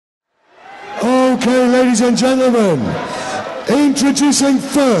Okay, ladies and gentlemen, introducing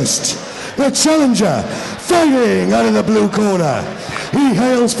first, the challenger, fighting out of the blue corner. He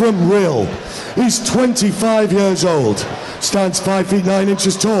hails from Rill. He's 25 years old, stands 5 feet 9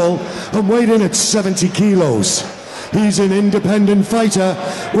 inches tall, and weighed in at 70 kilos. He's an independent fighter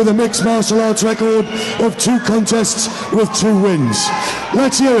with a mixed martial arts record of 2 contests with 2 wins.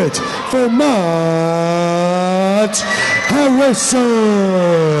 Let's hear it for Matt Harrison.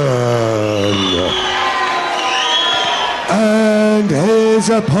 And his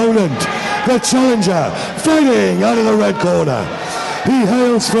opponent, the challenger, fighting out of the red corner. He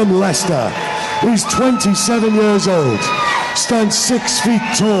hails from Leicester. He's 27 years old, stands 6 feet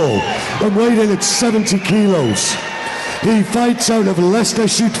tall, and weighed in at 70 kilos. He fights out of Leicester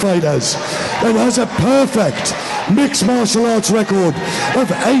Shoot Fighters and has a perfect mixed martial arts record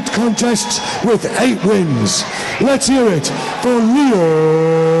of 8 contests with 8 wins. Let's hear it for Liam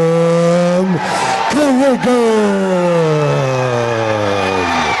Corrigan.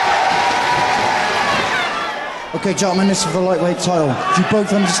 Okay, gentlemen, this is for the lightweight title. Do you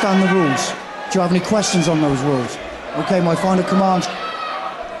both understand the rules? Do you have any questions on those rules? Okay, my final command.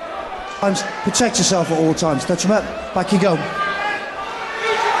 Protect yourself at all times. Touch him up. Back you go.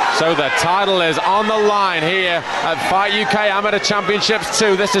 So the title is on the line here at Fight UK Amateur Championships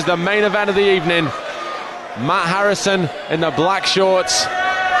 2. This is the main event of the evening. Matt Harrison in the black shorts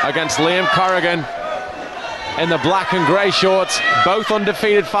against Liam Corrigan in the black and grey shorts. Both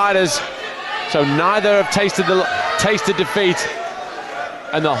undefeated fighters, so neither have tasted defeat,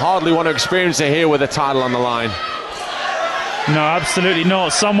 and they'll hardly want to experience it here with the title on the line. No, absolutely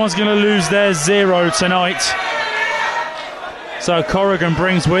not. Someone's going to lose their 0 tonight. So Corrigan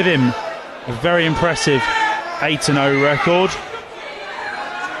brings with him a very impressive 8-0 record.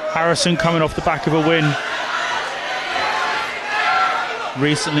 Harrison coming off the back of a win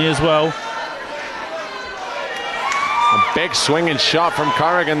recently as well. A big swinging shot from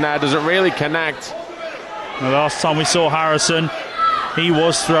Corrigan there, doesn't really connect. The last time we saw Harrison, he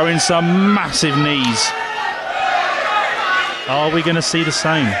was throwing some massive knees. Are we going to see the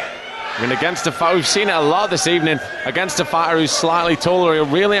same? I mean, against a fighter, we've seen it a lot this evening, against a fighter who's slightly taller, he'll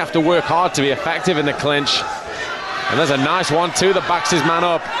really have to work hard to be effective in the clinch. And there's a nice 1-2 that backs his man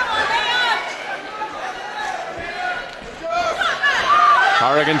up.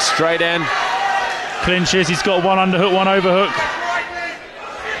 Corrigan straight in. Clinches, he's got 1 underhook, 1 overhook.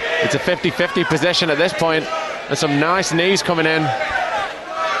 It's a 50-50 position at this point. There's some nice knees coming in.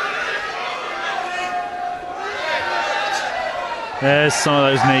 There's some of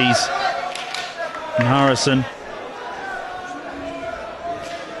those knees. And Harrison.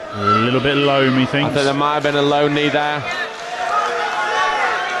 A little bit low, methinks. I think there might have been a low knee there.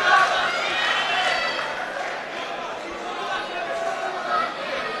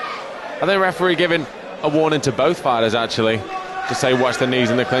 I think the referee giving a warning to both fighters, actually, to say watch the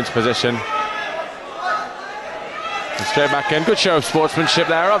knees in the clinch position. And straight back in. Good show of sportsmanship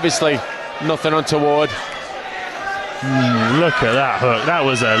there, obviously. Nothing untoward. Look at that hook. That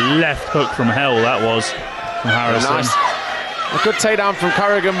was a left hook from hell, that was, from Harrison. Nice. A good takedown from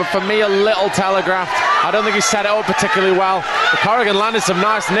Corrigan, but for me, a little telegraphed. I don't think he set it up particularly well. But Corrigan landed some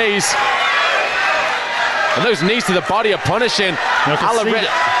nice knees. And those knees to the body are punishing. A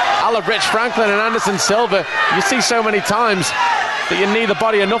la Rich Franklin and Anderson Silva. You see so many times that you knee the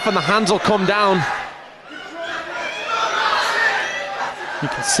body enough and the hands will come down.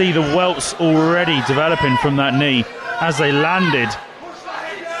 You can see the welts already developing from that knee as they landed.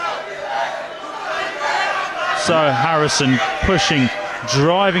 So Harrison pushing,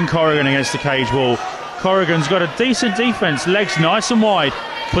 driving Corrigan against the cage wall. Corrigan's got a decent defense, legs nice and wide,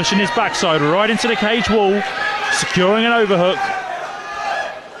 pushing his backside right into the cage wall, securing an overhook.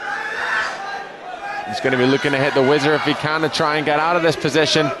 He's going to be looking to hit the whizzer if he can to try and get out of this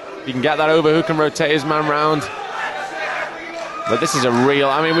position. If he can get that overhook and rotate his man round. But this is a real,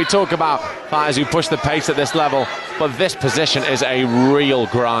 I mean, we talk about fighters who push the pace at this level, but this position is a real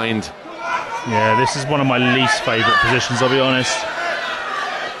grind. Yeah, this is one of my least favourite positions, I'll be honest.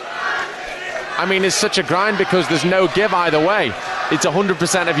 I mean, it's such a grind because there's no give either way. It's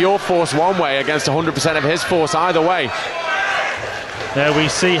 100% of your force one way against 100% of his force either way. There we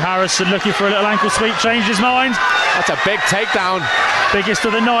see Harrison looking for a little ankle sweep, changed his mind. That's a big takedown. Biggest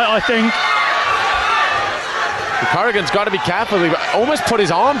of the night, I think. Corrigan's got to be careful. He almost put his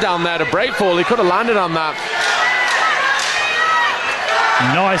arm down there to break fall. He could have landed on that.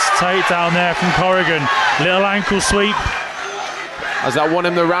 Nice takedown there from Corrigan. Little ankle sweep. As that won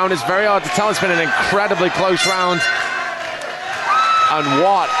him the round, it's very hard to tell. It's been an incredibly close round. And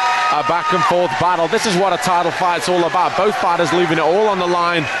what a back and forth battle. This is what a title fight's all about. Both fighters leaving it all on the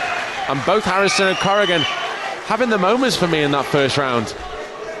line. And both Harrison and Corrigan having the moments for me in that first round.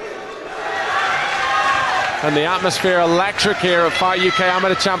 And the atmosphere electric here at Fight UK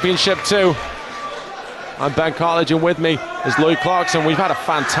Amateur Championship 2. I'm Ben Cartledge, and with me is Louis Clarkson. We've had a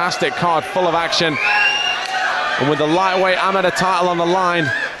fantastic card full of action. And with the lightweight amateur title on the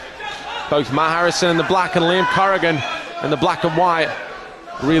line, both Matt Harrison in the black and Liam Corrigan in the black and white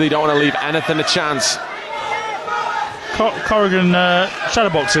really don't want to leave anything a chance. Corrigan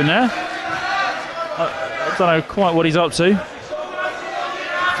shadowboxing there. I don't know quite what he's up to.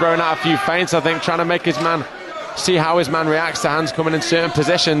 Throwing out a few feints, I think, trying to make his man see how his man reacts to hands coming in certain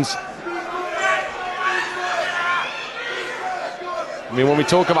positions. I mean, when we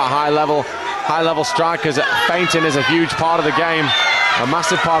talk about high level strikers, feinting is a huge part of the game, a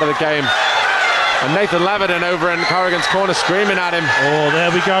massive part of the game. And Nathan Leverton over in Corrigan's corner screaming at him. Oh, there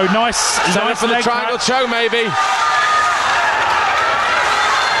we go. Nice. Set for the triangle choke, maybe.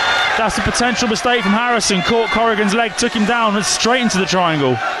 That's a potential mistake from Harrison. Caught Corrigan's leg, took him down and straight into the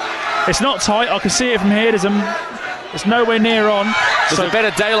triangle. It's not tight. I can see it from here. It's nowhere near on. There's a bit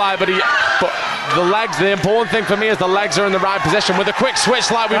of daylight, but the legs, the important thing for me is the legs are in the right position with a quick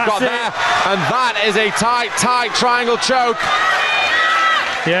switch like we've got there. And that is a tight triangle choke.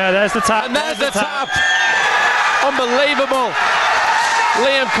 Yeah, there's the tap. And there's the tap. Unbelievable.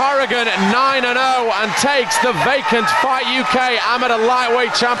 Liam Corrigan 9-0 and takes the vacant Fight UK Amateur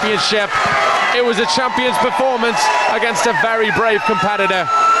Lightweight Championship. It was a champion's performance against a very brave competitor.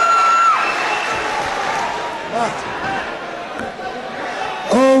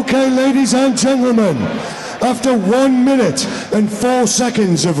 Okay, ladies and gentlemen, after 1 minute and 4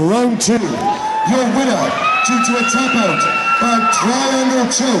 seconds of round 2, your winner due to a tap out by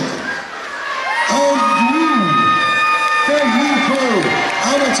triangle choke, and the UK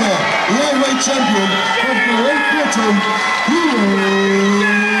Amateur Lightweight Champion of Great Britain,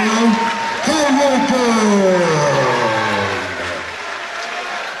 Liam Corrigan.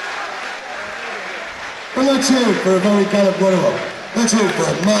 And let's hear it for a very gallant runner-up. Let's hear it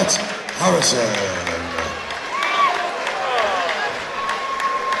for Matt Harrison.